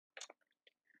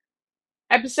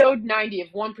Episode 90 of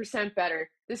 1% Better.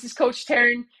 This is Coach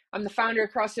Taryn. I'm the founder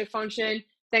of CrossFit Function.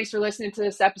 Thanks for listening to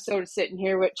this episode of sitting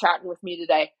here chatting with me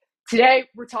today. Today,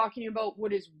 we're talking about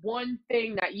what is one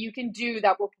thing that you can do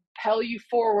that will propel you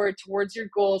forward towards your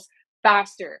goals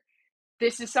faster.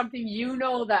 This is something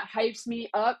that hypes me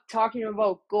up, talking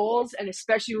about goals, and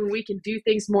especially when we can do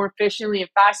things more efficiently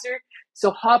and faster.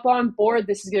 So hop on board.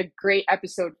 This is a great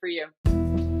episode for you.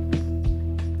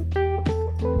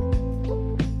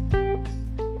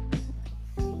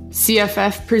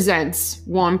 CFF presents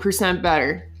 1%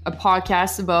 Better, a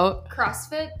podcast about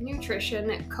CrossFit,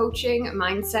 nutrition, coaching,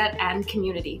 mindset, and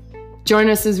community. Join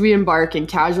us as we embark in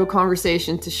casual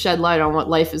conversation to shed light on what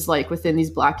life is like within these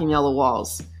black and yellow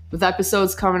walls. With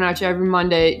episodes coming at you every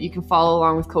Monday, you can follow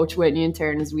along with Coach Whitney and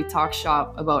Taryn as we talk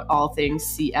shop about all things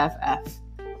CFF.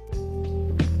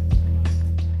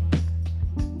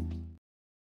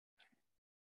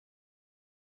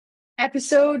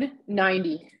 Episode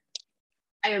 90.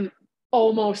 I am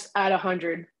almost at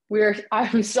 100.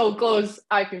 I'm so close.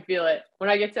 I can feel it. When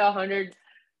I get to 100,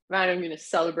 man, I'm going to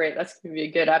celebrate. That's going to be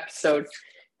a good episode.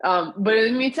 But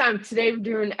in the meantime, today we're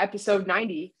doing episode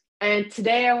 90. And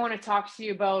today I want to talk to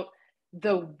you about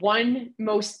the one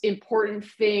most important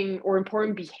thing or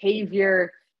important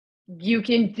behavior you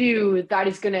can do that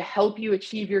is going to help you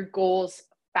achieve your goals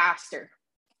faster.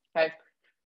 Okay.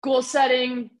 Goal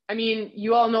setting,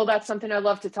 you all know that's something I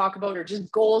love to talk about, or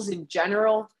just goals in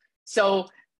general. So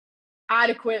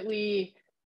adequately,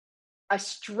 a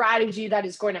strategy that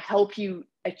is going to help you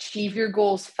achieve your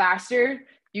goals faster,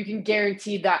 you can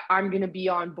guarantee that I'm going to be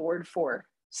on board for.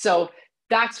 So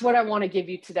that's what I want to give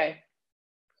you today.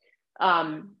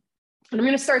 And I'm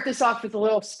going to start this off with a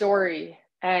little story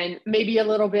and maybe a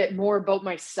little bit more about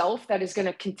myself that is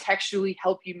going to contextually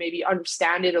help you maybe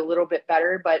understand it a little bit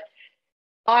better. But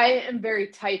I am very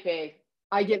type A.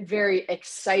 I get very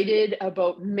excited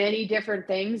about many different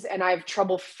things, and I have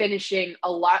trouble finishing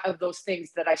a lot of those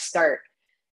things that I start.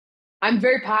 I'm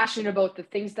very passionate about the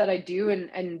things that I do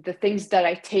and the things that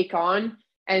I take on,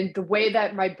 and the way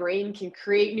that my brain can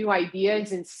create new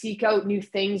ideas and seek out new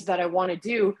things that I want to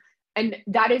do. And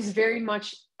that is very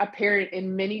much apparent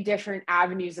in many different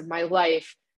avenues of my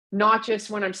life, not just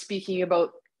when I'm speaking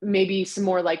about maybe some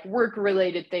more like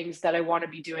work-related things that I want to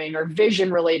be doing or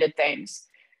vision-related things.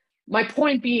 My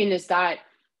point being is that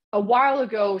a while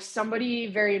ago, somebody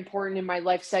very important in my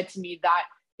life said to me that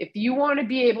if you want to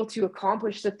be able to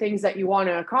accomplish the things that you want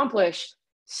to accomplish,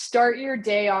 start your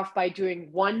day off by doing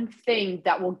one thing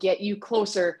that will get you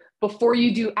closer before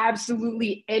you do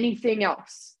absolutely anything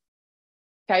else.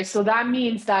 Okay, so that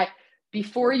means that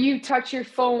before you touch your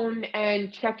phone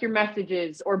and check your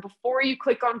messages, or before you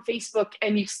click on Facebook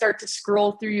and you start to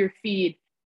scroll through your feed,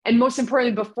 and most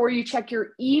importantly, before you check your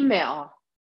email,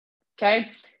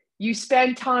 okay, you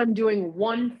spend time doing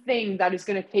one thing that is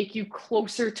going to take you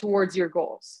closer towards your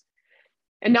goals.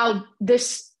 And now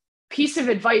this piece of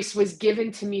advice was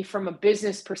given to me from a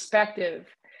business perspective,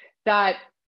 that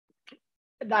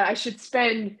I should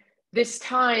spend this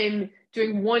time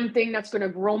doing one thing that's going to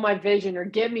grow my vision or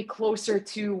get me closer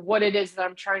to what it is that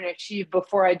I'm trying to achieve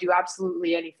before I do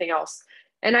absolutely anything else.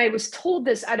 And I was told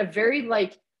this at a very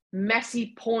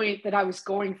messy point that I was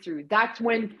going through. That's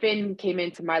when Finn came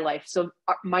into my life. So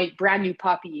my brand new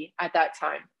puppy at that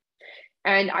time.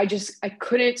 And I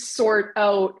couldn't sort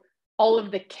out all of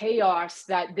the chaos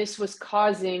that this was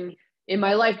causing in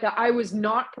my life that I was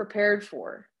not prepared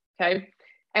for. Okay.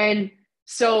 And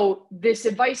so this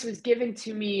advice was given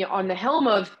to me on the helm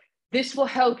of, this will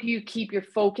help you keep your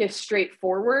focus straight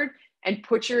forward and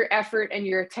put your effort and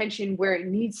your attention where it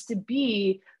needs to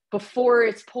be before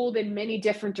it's pulled in many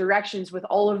different directions with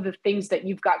all of the things that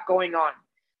you've got going on.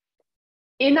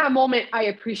 In that moment, I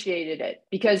appreciated it,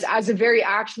 because as a very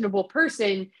actionable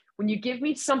person, when you give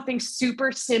me something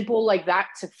super simple like that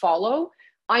to follow,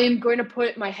 I am going to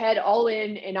put my head all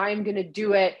in and I am going to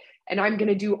do it, and I'm going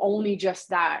to do only just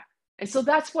that. And so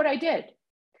that's what I did.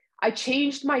 I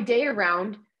changed my day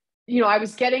around. I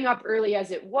was getting up early as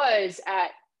it was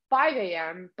at 5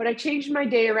 a.m., but I changed my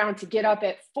day around to get up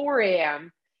at 4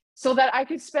 a.m. so that I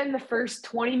could spend the first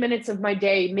 20 minutes of my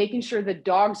day making sure the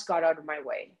dogs got out of my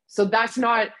way. So that's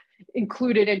not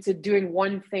included into doing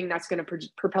one thing that's going to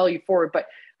propel you forward, but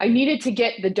I needed to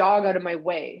get the dog out of my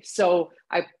way. So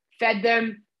I fed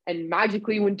them, and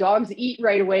magically when dogs eat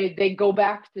right away, they go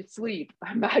back to sleep.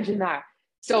 Imagine that.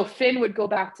 So Finn would go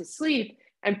back to sleep,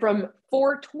 and from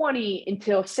 4:20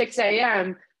 until 6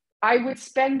 a.m., I would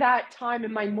spend that time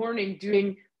in my morning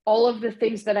doing all of the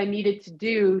things that I needed to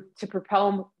do to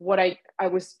propel what I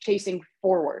was chasing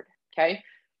forward. Okay.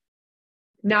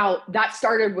 Now, that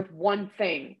started with one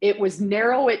thing. It was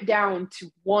narrow it down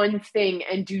to one thing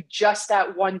and do just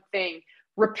that one thing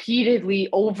repeatedly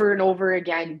over and over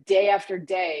again, day after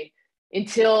day,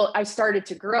 until I started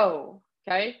to grow.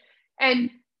 Okay.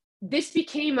 And this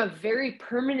became a very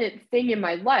permanent thing in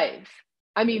my life.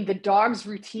 I mean, the dog's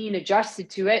routine adjusted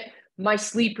to it. My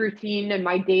sleep routine and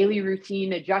my daily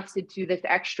routine adjusted to this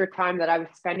extra time that I was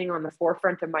spending on the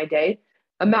forefront of my day.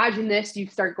 Imagine this, you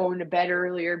start going to bed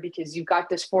earlier because you've got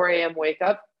this 4 a.m. wake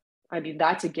up. I mean,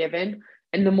 that's a given.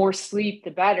 And the more sleep,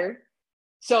 the better.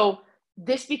 So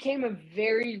this became a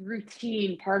very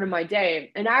routine part of my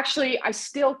day. And actually, I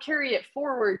still carry it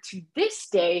forward to this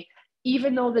day,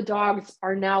 even though the dogs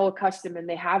are now accustomed and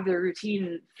they have their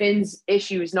routine. Finn's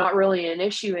issue is not really an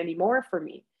issue anymore for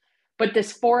me. But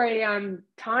this 4 a.m.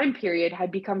 time period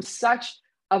had become such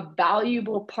a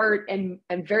valuable part and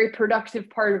very productive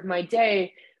part of my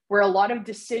day, where a lot of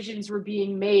decisions were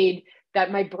being made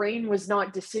that my brain was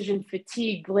not decision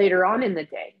fatigued later on in the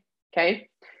day. Okay.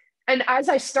 And as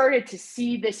I started to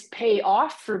see this pay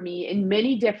off for me in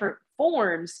many different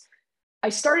forms, I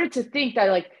started to think that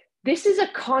like, this is a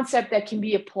concept that can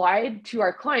be applied to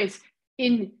our clients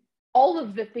in all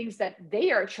of the things that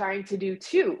they are trying to do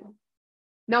too.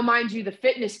 Now, mind you, the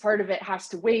fitness part of it has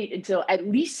to wait until at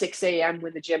least 6 a.m.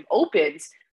 when the gym opens,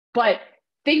 but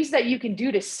things that you can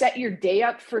do to set your day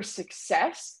up for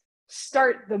success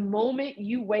start the moment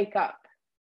you wake up.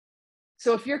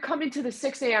 So if you're coming to the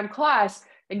 6 a.m. class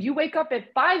and you wake up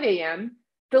at 5 a.m.,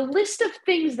 the list of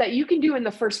things that you can do in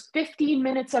the first 15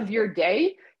 minutes of your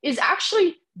day is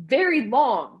actually very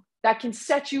long that can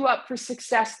set you up for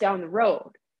success down the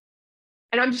road.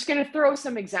 And I'm just going to throw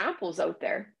some examples out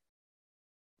there.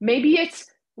 Maybe it's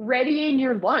readying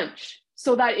your lunch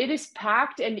so that it is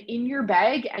packed and in your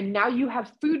bag, and now you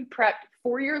have food prepped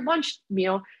for your lunch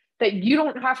meal that you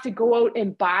don't have to go out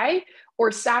and buy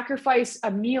or sacrifice a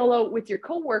meal out with your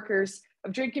coworkers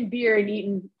of drinking beer and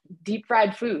eating deep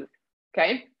fried food.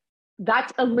 Okay.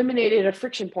 That's eliminated a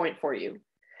friction point for you.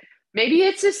 Maybe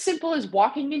it's as simple as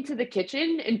walking into the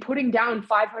kitchen and putting down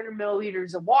 500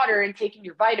 milliliters of water and taking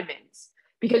your vitamins,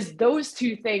 because those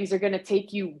two things are going to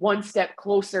take you one step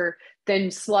closer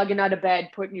than slugging out of bed,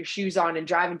 putting your shoes on and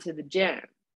driving to the gym.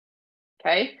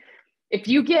 Okay. If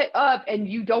you get up and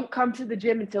you don't come to the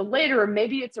gym until later, or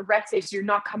maybe it's a rest day, so you're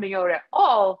not coming out at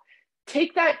all,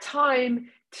 take that time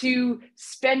to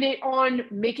spend it on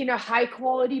making a high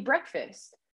quality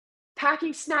breakfast,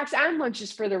 packing snacks and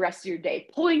lunches for the rest of your day,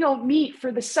 pulling out meat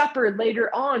for the supper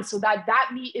later on so that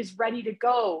that meat is ready to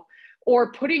go,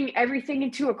 or putting everything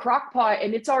into a crock pot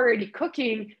and it's already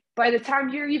cooking by the time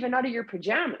you're even out of your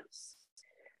pajamas.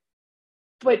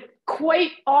 But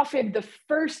quite often, the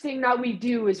first thing that we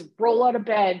do is roll out of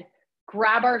bed,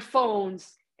 grab our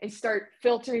phones, and start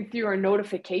filtering through our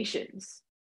notifications.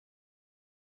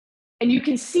 And you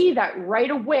can see that right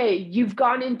away, you've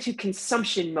gone into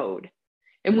consumption mode.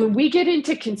 And when we get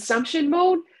into consumption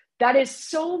mode, that is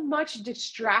so much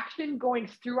distraction going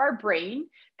through our brain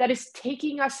that is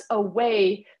taking us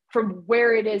away from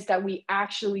where it is that we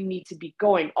actually need to be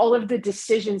going. All of the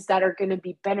decisions that are going to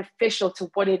be beneficial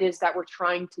to what it is that we're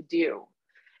trying to do.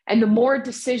 And the more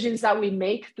decisions that we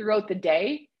make throughout the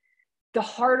day, the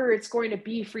harder it's going to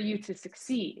be for you to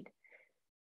succeed.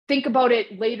 Think about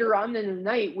it later on in the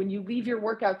night when you leave your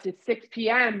workout to 6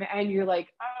 p.m. and you're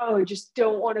like, oh, I just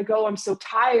don't want to go. I'm so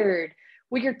tired.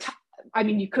 Well,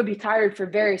 you could be tired for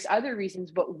various other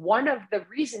reasons, but one of the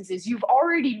reasons is you've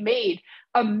already made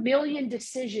a million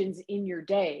decisions in your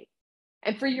day.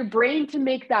 And for your brain to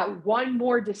make that one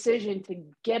more decision to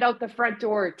get out the front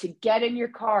door, to get in your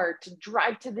car, to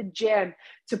drive to the gym,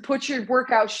 to put your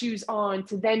workout shoes on,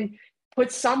 to then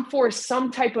put some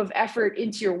type of effort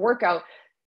into your workout,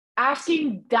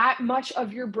 asking that much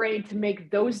of your brain to make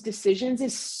those decisions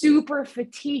is super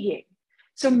fatiguing.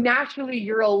 So naturally,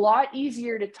 you're a lot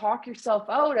easier to talk yourself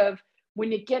out of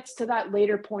when it gets to that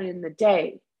later point in the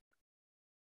day.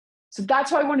 So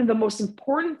that's why one of the most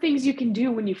important things you can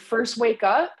do when you first wake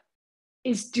up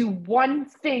is do one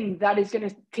thing that is going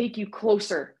to take you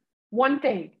closer. One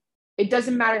thing. It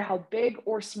doesn't matter how big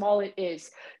or small it is,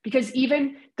 because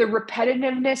even the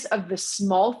repetitiveness of the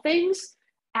small things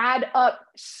add up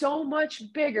so much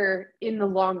bigger in the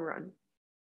long run.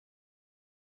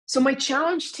 So my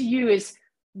challenge to you is,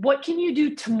 what can you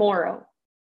do tomorrow?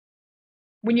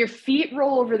 When your feet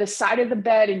roll over the side of the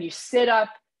bed and you sit up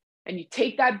and you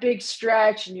take that big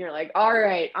stretch and you're like, all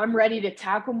right, I'm ready to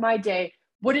tackle my day.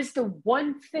 What is the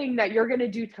one thing that you're going to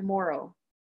do tomorrow?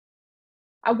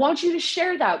 I want you to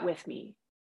share that with me.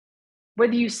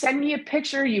 Whether you send me a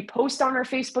picture, you post on our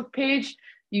Facebook page,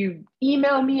 you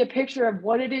email me a picture of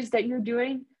what it is that you're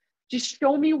doing, Just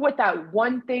show me what that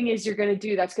one thing is you're going to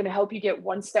do that's going to help you get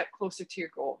one step closer to your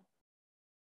goal.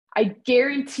 I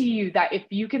guarantee you that if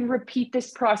you can repeat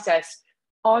this process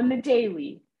on the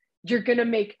daily, you're going to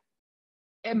make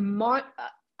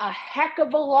a heck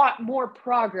of a lot more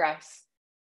progress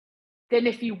than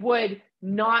if you would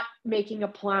not making a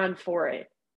plan for it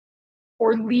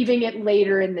or leaving it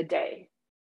later in the day.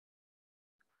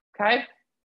 Okay?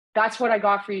 That's what I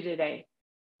got for you today.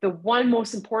 The one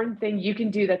most important thing you can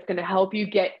do that's going to help you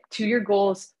get to your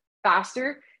goals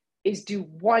faster is do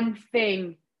one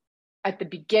thing at the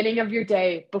beginning of your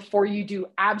day before you do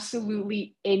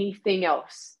absolutely anything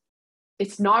else.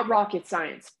 It's not rocket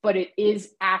science, but it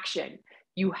is action.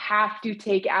 You have to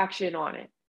take action on it.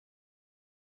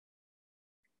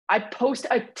 I post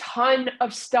a ton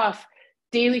of stuff,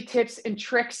 daily tips and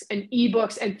tricks and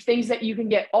ebooks and things that you can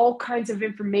get all kinds of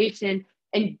information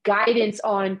and guidance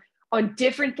on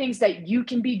different things that you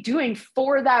can be doing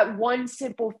for that one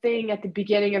simple thing at the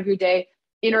beginning of your day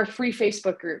in our free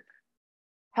Facebook group,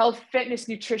 Health, Fitness,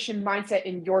 Nutrition, Mindset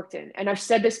in Yorkton. And I've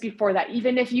said this before, that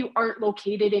even if you aren't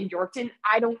located in Yorkton,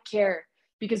 I don't care,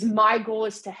 because my goal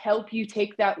is to help you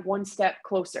take that one step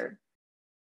closer.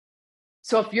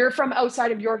 So if you're from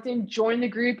outside of Yorkton, join the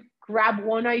group, grab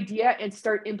one idea and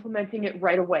start implementing it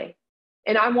right away.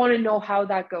 And I want to know how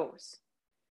that goes.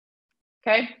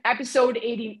 Okay, episode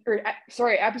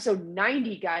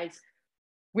 90, guys.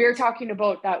 We're talking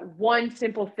about that one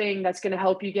simple thing that's going to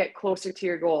help you get closer to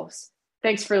your goals.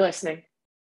 Thanks for listening.